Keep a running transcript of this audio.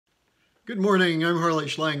Good morning, I'm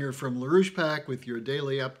harleysch from LaRouche Pack with your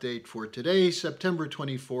daily update for today, September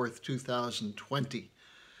 24th, 2020.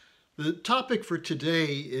 The topic for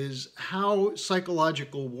today is how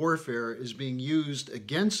psychological warfare is being used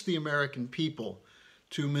against the American people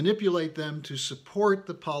to manipulate them to support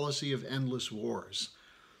the policy of endless wars.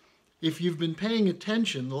 If you've been paying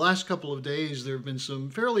attention, the last couple of days there have been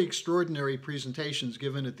some fairly extraordinary presentations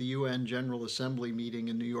given at the UN General Assembly meeting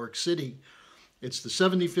in New York City. It's the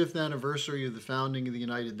 75th anniversary of the founding of the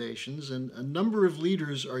United Nations, and a number of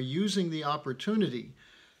leaders are using the opportunity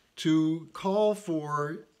to call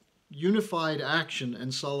for unified action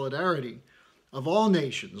and solidarity of all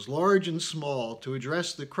nations, large and small, to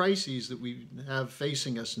address the crises that we have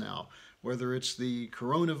facing us now, whether it's the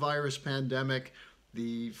coronavirus pandemic,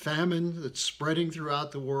 the famine that's spreading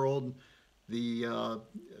throughout the world, the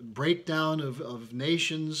breakdown of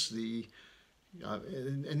nations,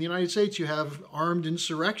 in the United States, you have armed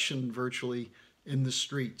insurrection virtually in the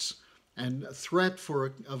streets and a threat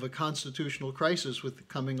of a constitutional crisis with the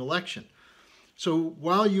coming election. So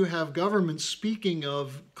while you have governments speaking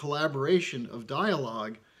of collaboration, of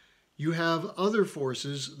dialogue, you have other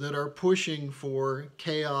forces that are pushing for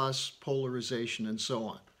chaos, polarization, and so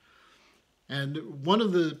on. And one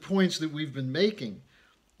of the points that we've been making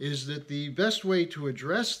is that the best way to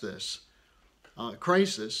address this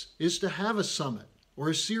crisis is to have a summit or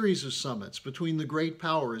a series of summits between the great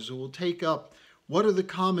powers who will take up what are the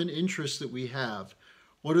common interests that we have,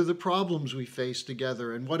 what are the problems we face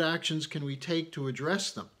together, and what actions can we take to address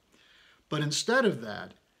them. But instead of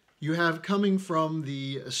that, you have coming from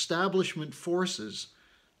the establishment forces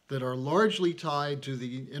that are largely tied to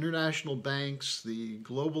the international banks, the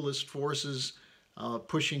globalist forces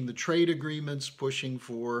pushing the trade agreements, pushing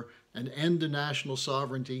for an end to national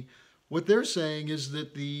sovereignty. What they're saying is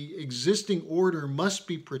that the existing order must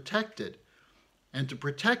be protected. And to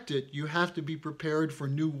protect it, you have to be prepared for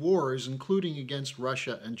new wars, including against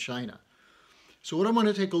Russia and China. So what I want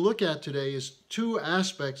to take a look at today is two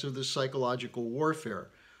aspects of this psychological warfare.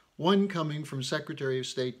 One coming from Secretary of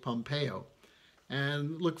State Pompeo.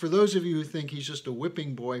 And look, for those of you who think he's just a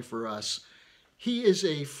whipping boy for us, he is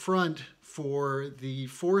a front for the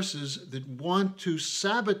forces that want to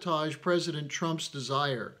sabotage President Trump's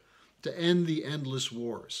desire to end the endless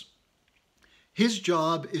wars. His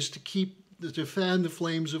job is to fan the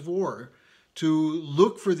flames of war, to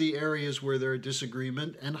look for the areas where there are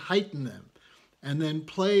disagreement and heighten them, and then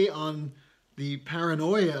play on the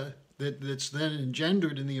paranoia that's then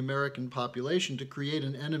engendered in the American population to create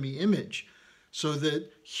an enemy image so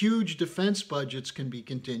that huge defense budgets can be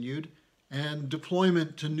continued and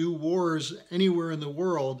deployment to new wars anywhere in the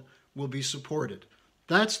world will be supported.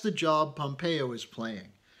 That's the job Pompeo is playing.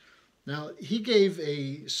 Now, he gave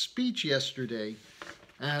a speech yesterday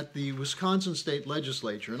at the Wisconsin State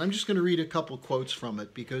Legislature, and I'm just going to read a couple quotes from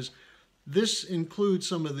it because this includes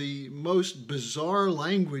some of the most bizarre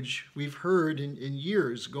language we've heard in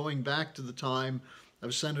years, going back to the time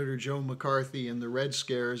of Senator Joe McCarthy and the Red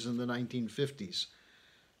Scares in the 1950s.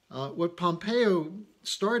 What Pompeo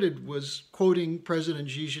started was quoting President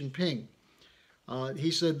Xi Jinping.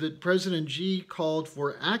 He said that President Xi called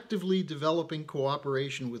for actively developing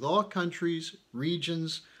cooperation with all countries,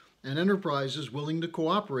 regions, and enterprises willing to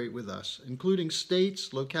cooperate with us, including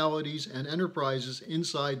states, localities, and enterprises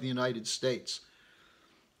inside the United States.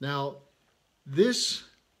 Now, this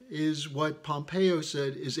is what Pompeo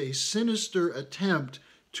said is a sinister attempt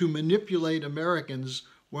to manipulate Americans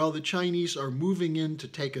while the Chinese are moving in to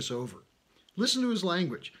take us over. Listen to his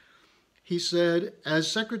language. He said, as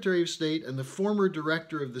Secretary of State and the former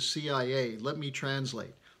director of the CIA, let me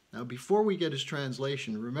translate. Now, before we get his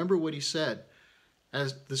translation, remember what he said.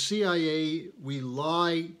 As the CIA, we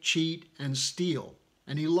lie, cheat, and steal.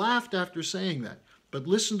 And he laughed after saying that. But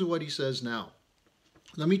listen to what he says now.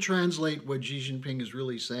 Let me translate what Xi Jinping is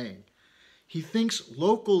really saying. He thinks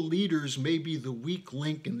local leaders may be the weak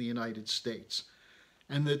link in the United States,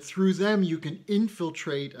 and that through them you can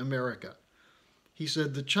infiltrate America. He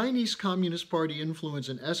said the Chinese Communist Party influence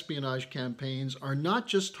and espionage campaigns are not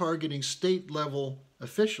just targeting state-level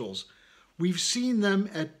officials. We've seen them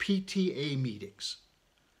at PTA meetings.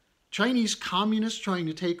 Chinese communists trying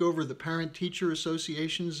to take over the parent-teacher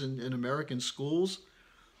associations in American schools.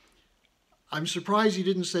 I'm surprised he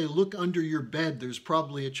didn't say, look under your bed. There's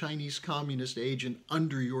probably a Chinese communist agent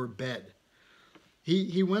under your bed.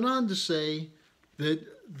 He went on to say that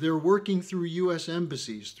they're working through U.S.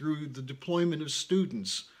 embassies, through the deployment of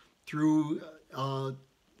students, through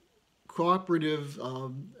cooperative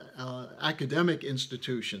academic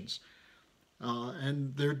institutions.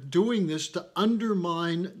 And they're doing this to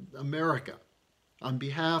undermine America on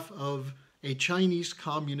behalf of a Chinese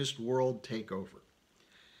communist world takeover.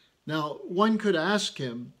 Now, one could ask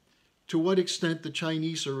him to what extent the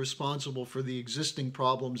Chinese are responsible for the existing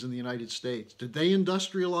problems in the United States. Did they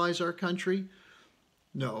industrialize our country?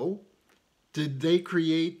 No. Did they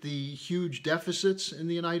create the huge deficits in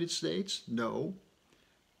the United States? No.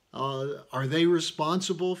 Are they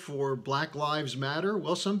responsible for Black Lives Matter?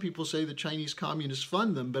 Well, some people say the Chinese communists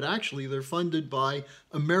fund them, but actually they're funded by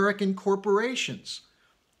American corporations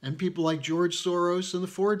and people like George Soros and the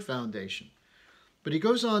Ford Foundation. But he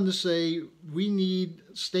goes on to say we need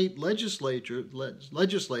state legislators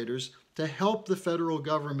to help the federal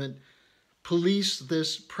government police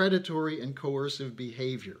this predatory and coercive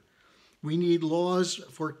behavior. We need laws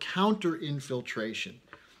for counter-infiltration.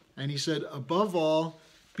 And he said, above all,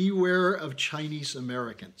 beware of Chinese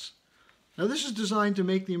Americans. Now, this is designed to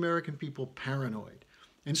make the American people paranoid.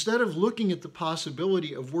 Instead of looking at the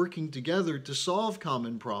possibility of working together to solve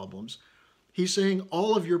common problems, he's saying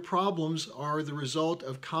all of your problems are the result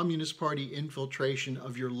of Communist Party infiltration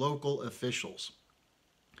of your local officials.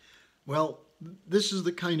 Well, this is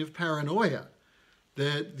the kind of paranoia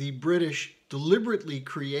that the British deliberately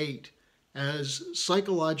create as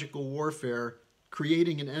psychological warfare,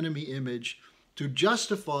 creating an enemy image to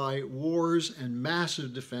justify wars and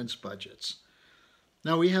massive defense budgets.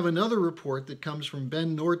 Now, we have another report that comes from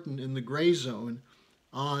Ben Norton in the Gray Zone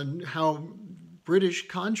on how British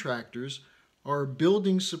contractors are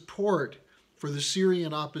building support for the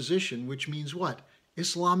Syrian opposition, which means what?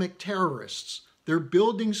 Islamic terrorists. They're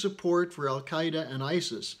building support for Al-Qaeda and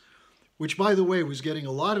ISIS, which, by the way, was getting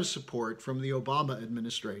a lot of support from the Obama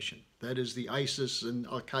administration. That is, the ISIS and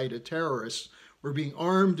Al-Qaeda terrorists were being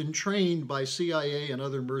armed and trained by CIA and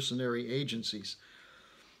other mercenary agencies.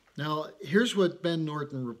 Now, here's what Ben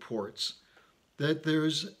Norton reports, that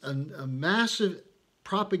there's a massive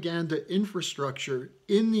propaganda infrastructure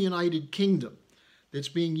in the United Kingdom that's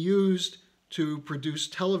being used to produce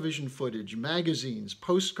television footage, magazines,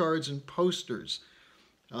 postcards and posters,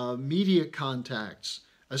 media contacts,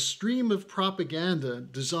 a stream of propaganda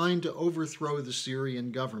designed to overthrow the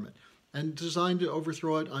Syrian government. And designed to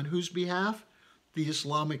overthrow it on whose behalf? The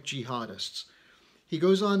Islamic jihadists. He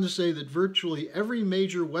goes on to say that virtually every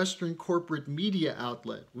major Western corporate media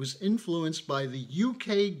outlet was influenced by the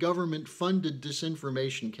UK government-funded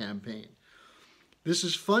disinformation campaign. This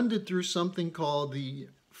is funded through something called the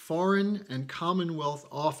Foreign and Commonwealth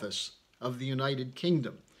Office of the United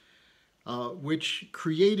Kingdom, which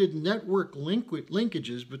created network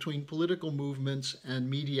linkages between political movements and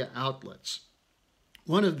media outlets.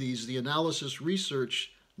 One of these, the Analysis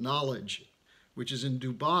Research Knowledge, which is in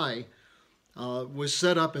Dubai, was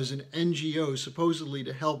set up as an NGO supposedly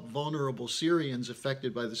to help vulnerable Syrians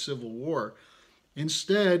affected by the civil war.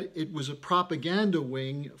 Instead, it was a propaganda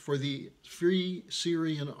wing for the Free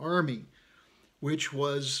Syrian Army, which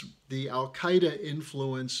was the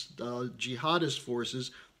Al-Qaeda-influenced jihadist forces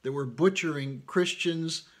that were butchering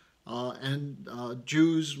Christians and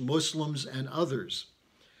Jews, Muslims, and others.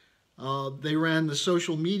 They ran the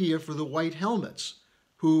social media for the White Helmets,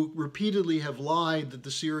 who repeatedly have lied that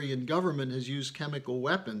the Syrian government has used chemical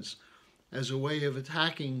weapons as a way of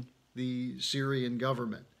attacking the Syrian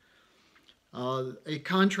government. A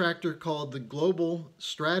contractor called the Global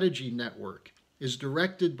Strategy Network is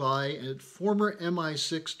directed by a former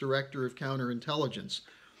MI6 director of counterintelligence,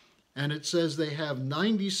 and it says they have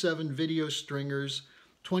 97 video stringers,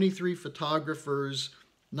 23 photographers,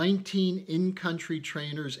 19 in-country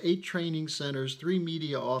trainers, 8 training centers, 3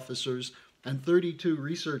 media officers, and 32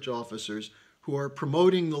 research officers who are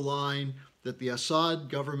promoting the line that the Assad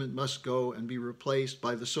government must go and be replaced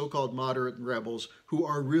by the so-called moderate rebels who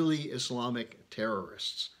are really Islamic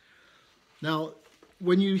terrorists. Now,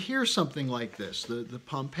 when you hear something like this, the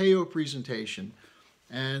Pompeo presentation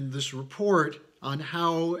and this report on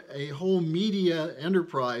how a whole media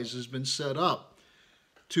enterprise has been set up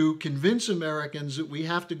to convince Americans that we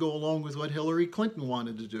have to go along with what Hillary Clinton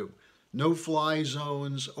wanted to do. No-fly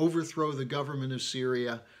zones, overthrow the government of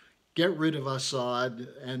Syria, get rid of Assad,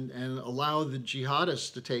 and allow the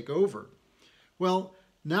jihadists to take over. Well,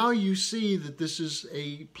 now you see that this is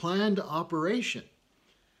a planned operation.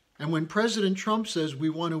 And when President Trump says we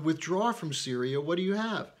want to withdraw from Syria, what do you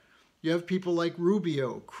have? You have people like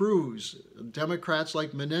Rubio, Cruz, Democrats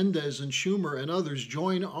like Menendez and Schumer and others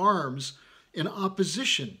join arms in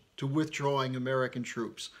opposition to withdrawing American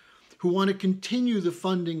troops, who want to continue the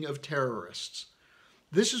funding of terrorists.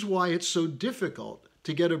 This is why it's so difficult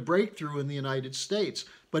to get a breakthrough in the United States.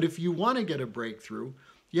 But if you want to get a breakthrough,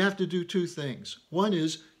 you have to do 2 things. One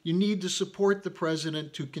is you need to support the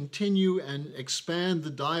president to continue and expand the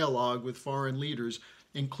dialogue with foreign leaders,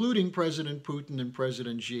 including President Putin and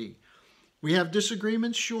President Xi. We have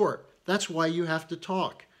disagreements? Sure. That's why you have to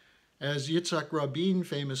talk. As Yitzhak Rabin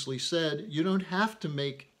famously said, you don't have to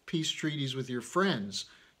make peace treaties with your friends.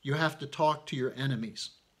 You have to talk to your enemies.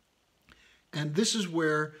 And this is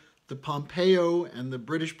where the Pompeo and the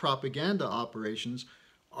British propaganda operations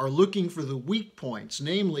are looking for the weak points,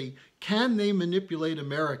 namely, can they manipulate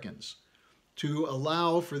Americans to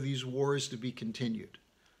allow for these wars to be continued?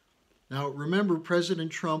 Now, remember,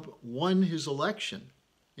 President Trump won his election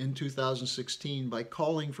in 2016 by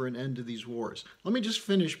calling for an end to these wars. Let me just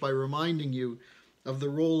finish by reminding you of the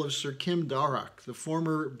role of Sir Kim Darroch, the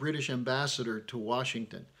former British ambassador to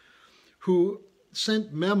Washington, who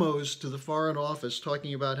sent memos to the Foreign Office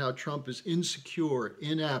talking about how Trump is insecure,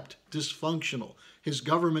 inept, dysfunctional. His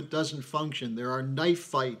government doesn't function. There are knife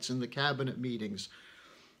fights in the cabinet meetings.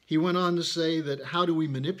 He went on to say that how do we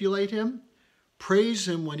manipulate him? Praise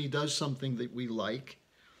him when he does something that we like,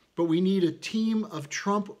 but we need a team of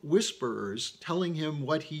Trump whisperers telling him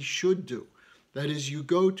what he should do. That is, you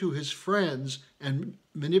go to his friends and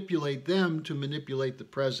manipulate them to manipulate the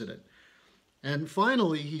president. And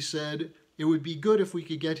finally, he said, it would be good if we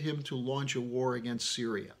could get him to launch a war against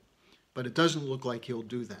Syria, but it doesn't look like he'll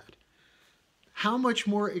do that. How much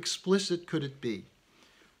more explicit could it be?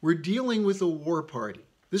 We're dealing with a war party.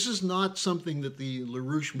 This is not something that the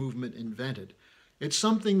LaRouche movement invented. It's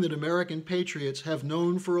something that American patriots have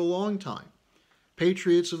known for a long time.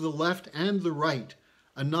 Patriots of the left and the right,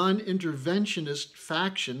 a non-interventionist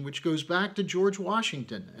faction which goes back to George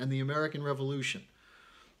Washington and the American Revolution.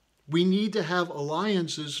 We need to have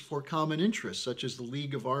alliances for common interests, such as the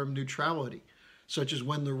League of Armed Neutrality, such as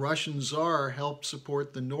when the Russian Tsar helped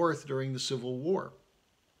support the North during the Civil War,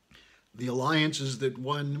 the alliances that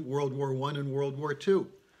won World War I and World War II.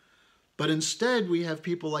 But instead, we have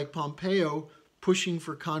people like Pompeo pushing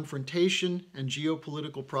for confrontation and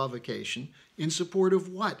geopolitical provocation in support of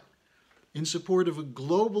what? In support of a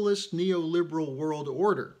globalist neoliberal world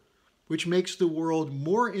order, which makes the world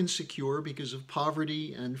more insecure because of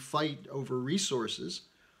poverty and fight over resources,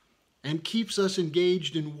 and keeps us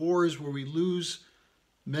engaged in wars where we lose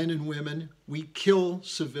men and women, we kill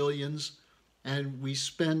civilians, and we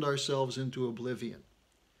spend ourselves into oblivion.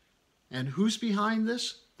 And who's behind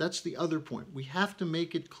this? That's the other point. We have to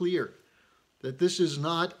make it clear that this is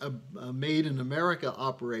not a made in America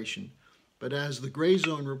operation, but as the Gray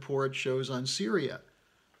Zone report shows on Syria,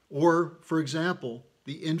 or, for example,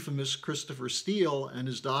 the infamous Christopher Steele and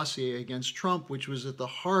his dossier against Trump, which was at the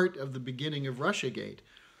heart of the beginning of Russiagate.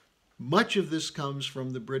 Much of this comes from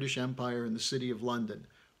the British Empire and the City of London,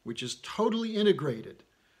 which is totally integrated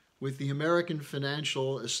with the American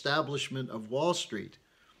financial establishment of Wall Street,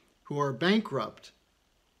 who are bankrupt,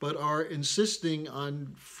 but are insisting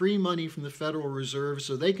on free money from the Federal Reserve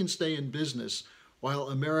so they can stay in business while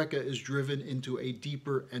America is driven into a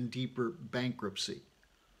deeper and deeper bankruptcy.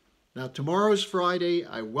 Now, tomorrow's Friday.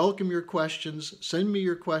 I welcome your questions. Send me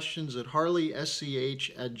your questions at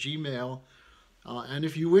harleysch@gmail. And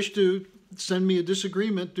if you wish to send me a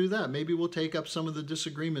disagreement, do that. Maybe we'll take up some of the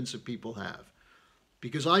disagreements that people have.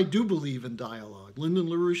 Because I do believe in dialogue. Lyndon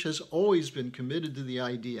LaRouche has always been committed to the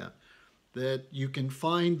idea that you can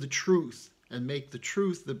find the truth and make the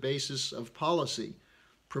truth the basis of policy,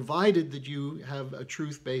 provided that you have a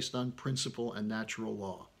truth based on principle and natural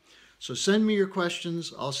law. So send me your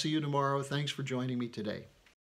questions. I'll see you tomorrow. Thanks for joining me today.